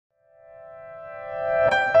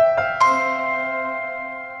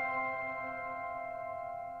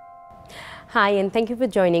Hi, and thank you for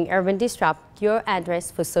joining Urban Disrupt, your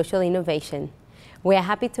address for social innovation. We are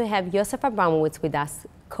happy to have Yosef Abramowitz with us,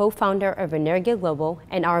 co-founder of Energiya Global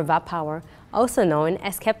and Arva Power, also known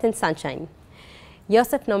as Captain Sunshine.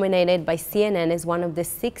 Yosef, nominated by CNN as one of the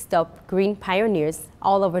 6 top green pioneers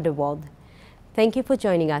all over the world. Thank you for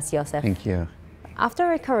joining us, Yosef. Thank you.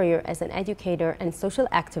 After a career as an educator and social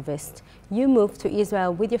activist, you moved to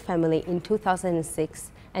Israel with your family in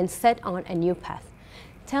 2006 and set on a new path.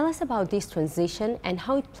 Tell us about this transition and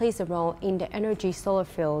how it plays a role in the energy solar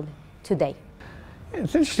field today.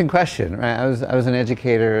 It's an interesting question, right? I was an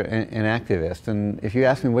educator and activist, and if you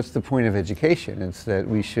ask me what's the point of education, it's that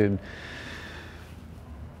we should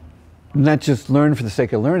not just learn for the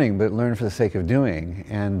sake of learning, but learn for the sake of doing.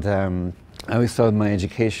 And I always saw my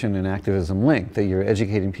education and activism linked, that you're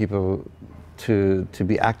educating people to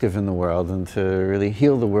be active in the world and to really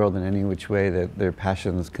heal the world in any which way that their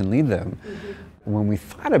passions can lead them. Mm-hmm. When we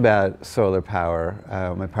thought about solar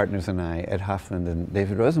power, my partners and I, Ed Hoffman and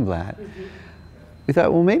David Rosenblatt, we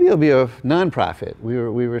thought, well, maybe it'll be a nonprofit.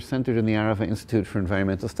 We were centered in the Arva Institute for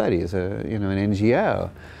Environmental Studies, an NGO.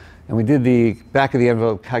 And we did the back of the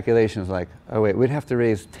envelope calculations like, oh wait, we'd have to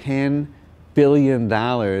raise $10 billion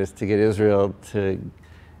to get Israel to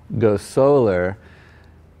go solar.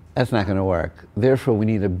 That's not going to work. Therefore, we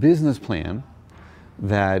need a business plan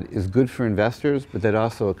that is good for investors, but that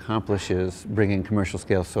also accomplishes bringing commercial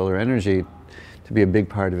scale solar energy to be a big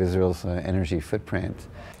part of Israel's energy footprint.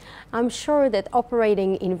 I'm sure that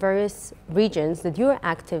operating in various regions that you're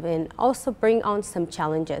active in also bring on some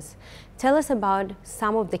challenges. Tell us about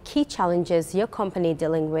some of the key challenges your company is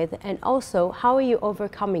dealing with, and also how are you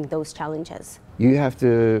overcoming those challenges? You have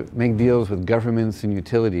to make deals with governments and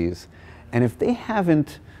utilities, and if they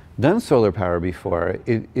haven't done solar power before,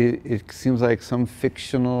 it seems like some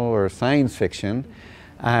fictional or science fiction,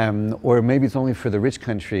 or maybe it's only for the rich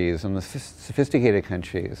countries and the sophisticated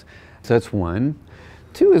countries. So that's one.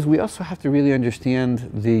 Two is we also have to really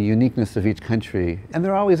understand the uniqueness of each country, and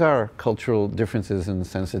there always are cultural differences and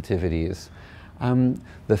sensitivities.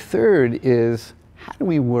 The third is, how do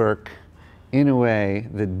we work in a way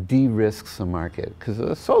that de-risks the market? Because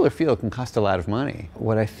a solar field can cost a lot of money.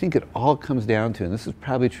 What I think it all comes down to, and this is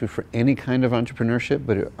probably true for any kind of entrepreneurship,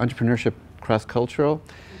 but entrepreneurship cross-cultural,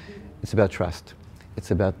 it's about trust.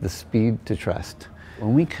 It's about the speed to trust.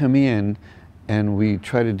 When we come in and we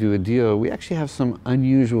try to do a deal, we actually have some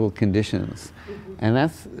unusual conditions. And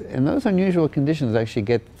those unusual conditions actually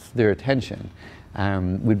get their attention.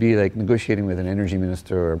 Would be like negotiating with an energy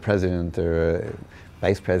minister or a president or a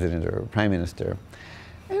vice president or prime minister.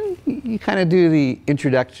 And you kind of do the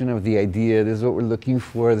introduction of the idea, this is what we're looking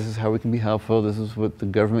for, this is how we can be helpful, this is what the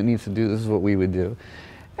government needs to do, this is what we would do.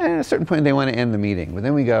 And at a certain point they want to end the meeting, but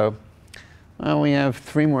then we go, well, we have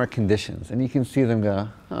 3 more conditions. And you can see them go,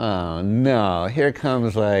 oh no, here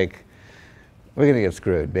comes like, we're going to get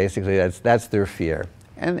screwed. Basically, that's their fear.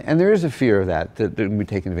 And there is a fear of that we're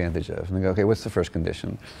taken advantage of. And they go, okay, what's the first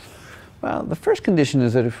condition? Well, the first condition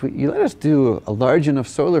is that if you let us do a large enough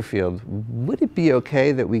solar field, would it be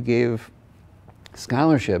okay that we gave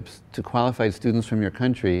scholarships to qualified students from your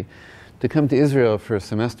country to come to Israel for a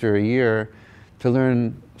semester or a year to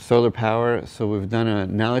learn solar power? So we've done a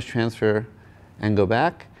knowledge transfer and go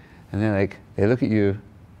back, and they're like, they look at you,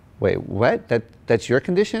 wait, what? That's your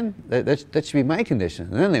condition? That should be my condition.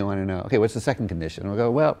 And then they want to know, okay, what's the second condition? We'll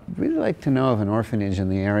go, well, we'd really like to know of an orphanage in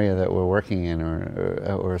the area that we're working in,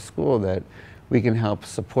 or a school that we can help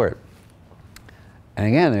support. And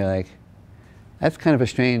again, they're like, that's kind of a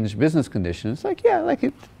strange business condition. It's like, yeah,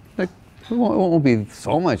 it won't be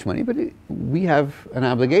so much money, but we have an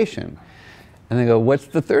obligation. And they go, what's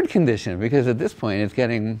the third condition? Because at this point, it's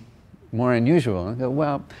getting more unusual. And I go,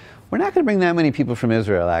 well, we're not going to bring that many people from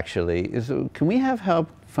Israel, actually. Can we have help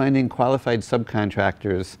finding qualified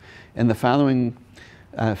subcontractors in the following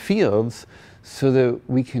fields so that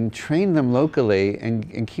we can train them locally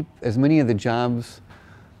and keep as many of the jobs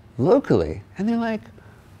locally? And they're like,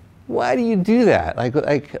 why do you do that?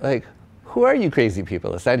 Like, who are you crazy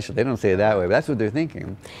people, essentially? They don't say it that way, but that's what they're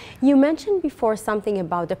thinking. You mentioned before something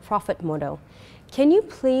about the profit model. Can you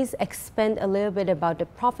please expand a little bit about the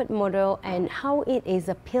profit model and how it is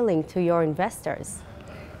appealing to your investors?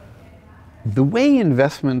 The way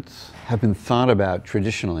investments have been thought about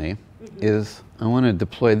traditionally is, I want to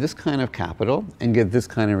deploy this kind of capital and get this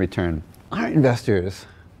kind of return. Our investors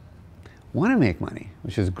want to make money,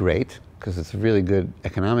 which is great because it's a really good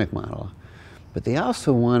economic model, but they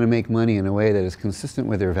also want to make money in a way that is consistent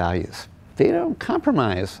with their values. They don't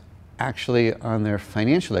compromise actually on their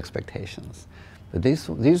financial expectations. But they just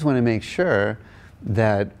want to make sure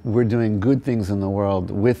that we're doing good things in the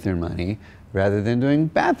world with their money, rather than doing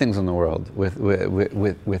bad things in the world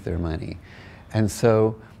with their money. And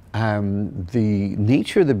so the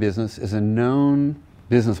nature of the business is a known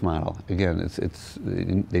business model. Again,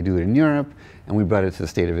 they do it in Europe, and we brought it to the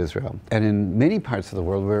state of Israel. And in many parts of the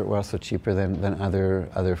world, we're also cheaper than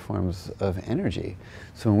other forms of energy.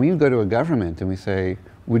 So when we go to a government and we say,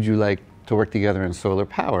 would you like to work together in solar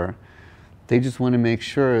power, they just want to make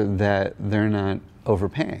sure that they're not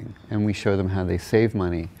overpaying. And we show them how they save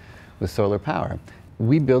money with solar power.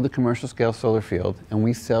 We build a commercial scale solar field and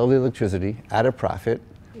we sell the electricity at a profit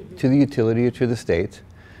to the utility or to the state,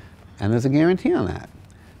 and there's a guarantee on that.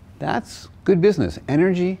 That's good business.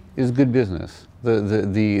 Energy is good business.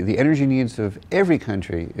 The energy needs of every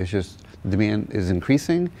country is just, demand is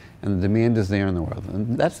increasing and the demand is there in the world.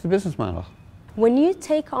 And that's the business model. When you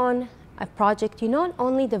take on a project, you're not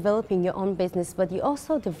only developing your own business, but you're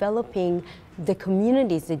also developing the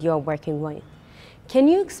communities that you're working with. Can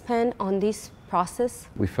you expand on this process?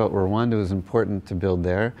 We felt Rwanda was important to build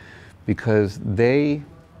there because they,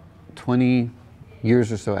 20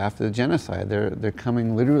 years or so after the genocide, they're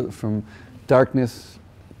coming literally from darkness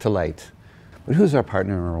to light. But who's our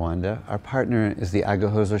partner in Rwanda? Our partner is the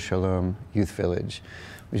Agahozo Shalom Youth Village,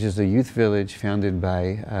 which is a youth village founded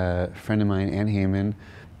by a friend of mine, Ann Heyman,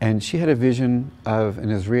 and she had a vision of an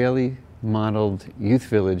Israeli-modeled youth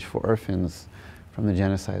village for orphans from the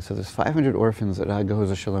genocide. So there's 500 orphans at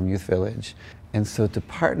Agahozo Shalom Youth Village. And so to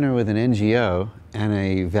partner with an NGO and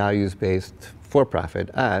a values-based for-profit,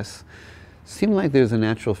 us, seemed like there's a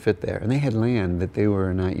natural fit there. And they had land that they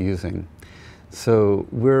were not using. So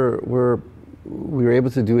we were able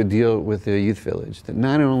to do a deal with the youth village that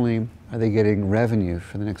not only are they getting revenue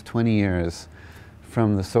for the next 20 years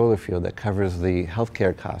from the solar field that covers the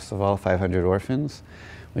healthcare costs of all 500 orphans,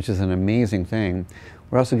 which is an amazing thing,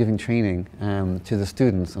 we're also giving training to the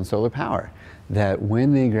students on solar power, that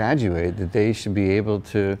when they graduate, that they should be able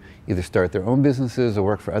to either start their own businesses or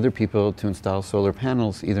work for other people to install solar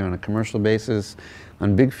panels, either on a commercial basis,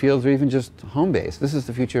 on big fields, or even just home-based. This is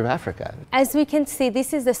the future of Africa. As we can see,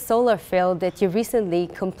 this is the solar field that you recently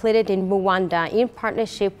completed in Rwanda in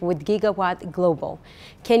partnership with Gigawatt Global.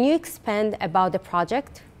 Can you expand about the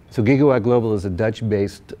project? So Gigawatt Global is a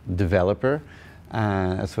Dutch-based developer.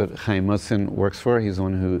 That's what Chaim Motzen works for. He's the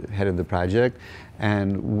one who headed the project.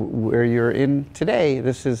 And where you're in today,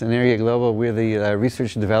 this is Energiya Global. We're the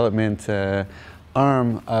research and development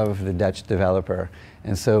arm of the Dutch developer.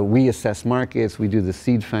 And so we assess markets, we do the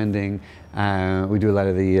seed funding, we do a lot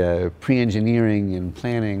of the pre-engineering and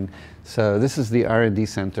planning. So this is the R&D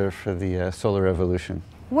center for the solar revolution.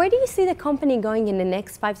 Where do you see the company going in the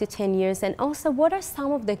next 5 to 10 years? And also, what are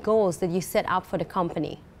some of the goals that you set up for the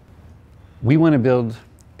company? We want to build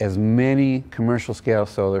as many commercial scale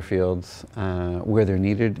solar fields where they're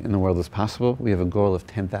needed in the world as possible. We have a goal of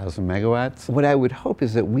 10,000 megawatts. What I would hope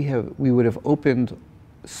is that we would have opened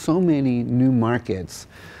so many new markets,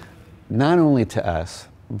 not only to us,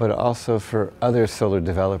 but also for other solar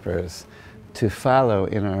developers to follow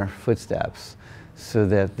in our footsteps, so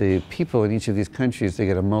that the people in each of these countries, they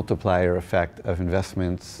get a multiplier effect of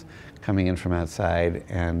investments coming in from outside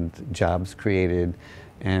and jobs created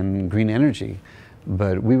and green energy.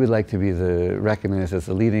 But we would like to be recognized as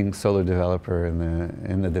the leading solar developer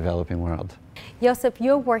in the developing world. Yosef,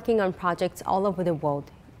 you're working on projects all over the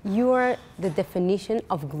world. You are the definition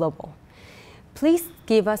of global. Please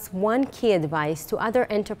give us one key advice to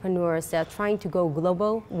other entrepreneurs that are trying to go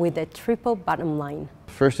global with a triple bottom line.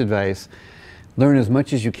 First advice, learn as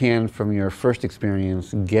much as you can from your first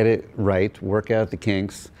experience, get it right, work out the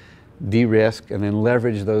kinks, de-risk, and then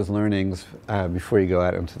leverage those learnings before you go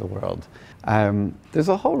out into the world. There's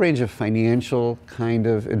a whole range of financial kind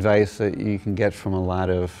of advice that you can get from a lot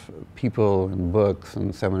of people and books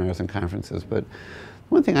and seminars and conferences, but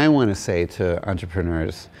one thing I want to say to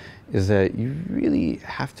entrepreneurs is that you really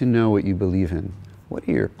have to know what you believe in. What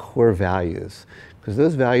are your core values? Because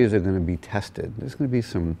those values are going to be tested. There's going to be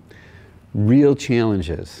some real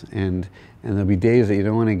challenges, and there'll be days that you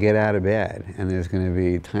don't want to get out of bed, and there's going to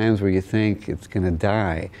be times where you think it's going to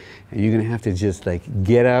die, and you're going to have to just like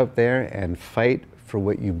get out there and fight for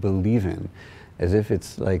what you believe in, as if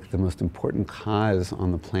it's like the most important cause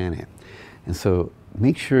on the planet. And so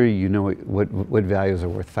make sure you know what values are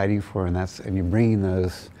worth fighting for, and you're bringing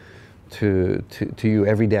those to you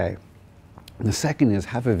every day. And the second is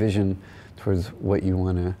have a vision towards what you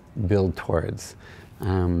want to build towards.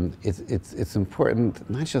 It's important,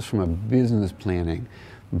 not just from a business planning,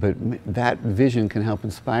 but that vision can help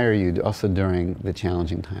inspire you also during the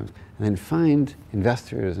challenging times. And then find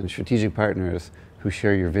investors and strategic partners who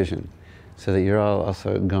share your vision, so that you're all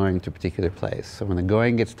also going to a particular place. So when the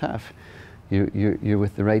going gets tough, you're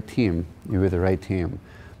with the right team. You're with the right team.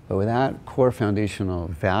 But without core foundational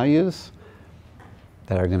values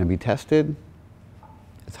that are going to be tested,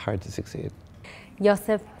 it's hard to succeed.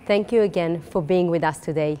 Yosef, thank you again for being with us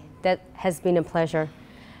today. That has been a pleasure.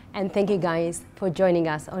 And thank you guys for joining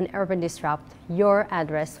us on Urban Disrupt, your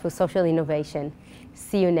address for social innovation.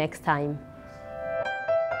 See you next time.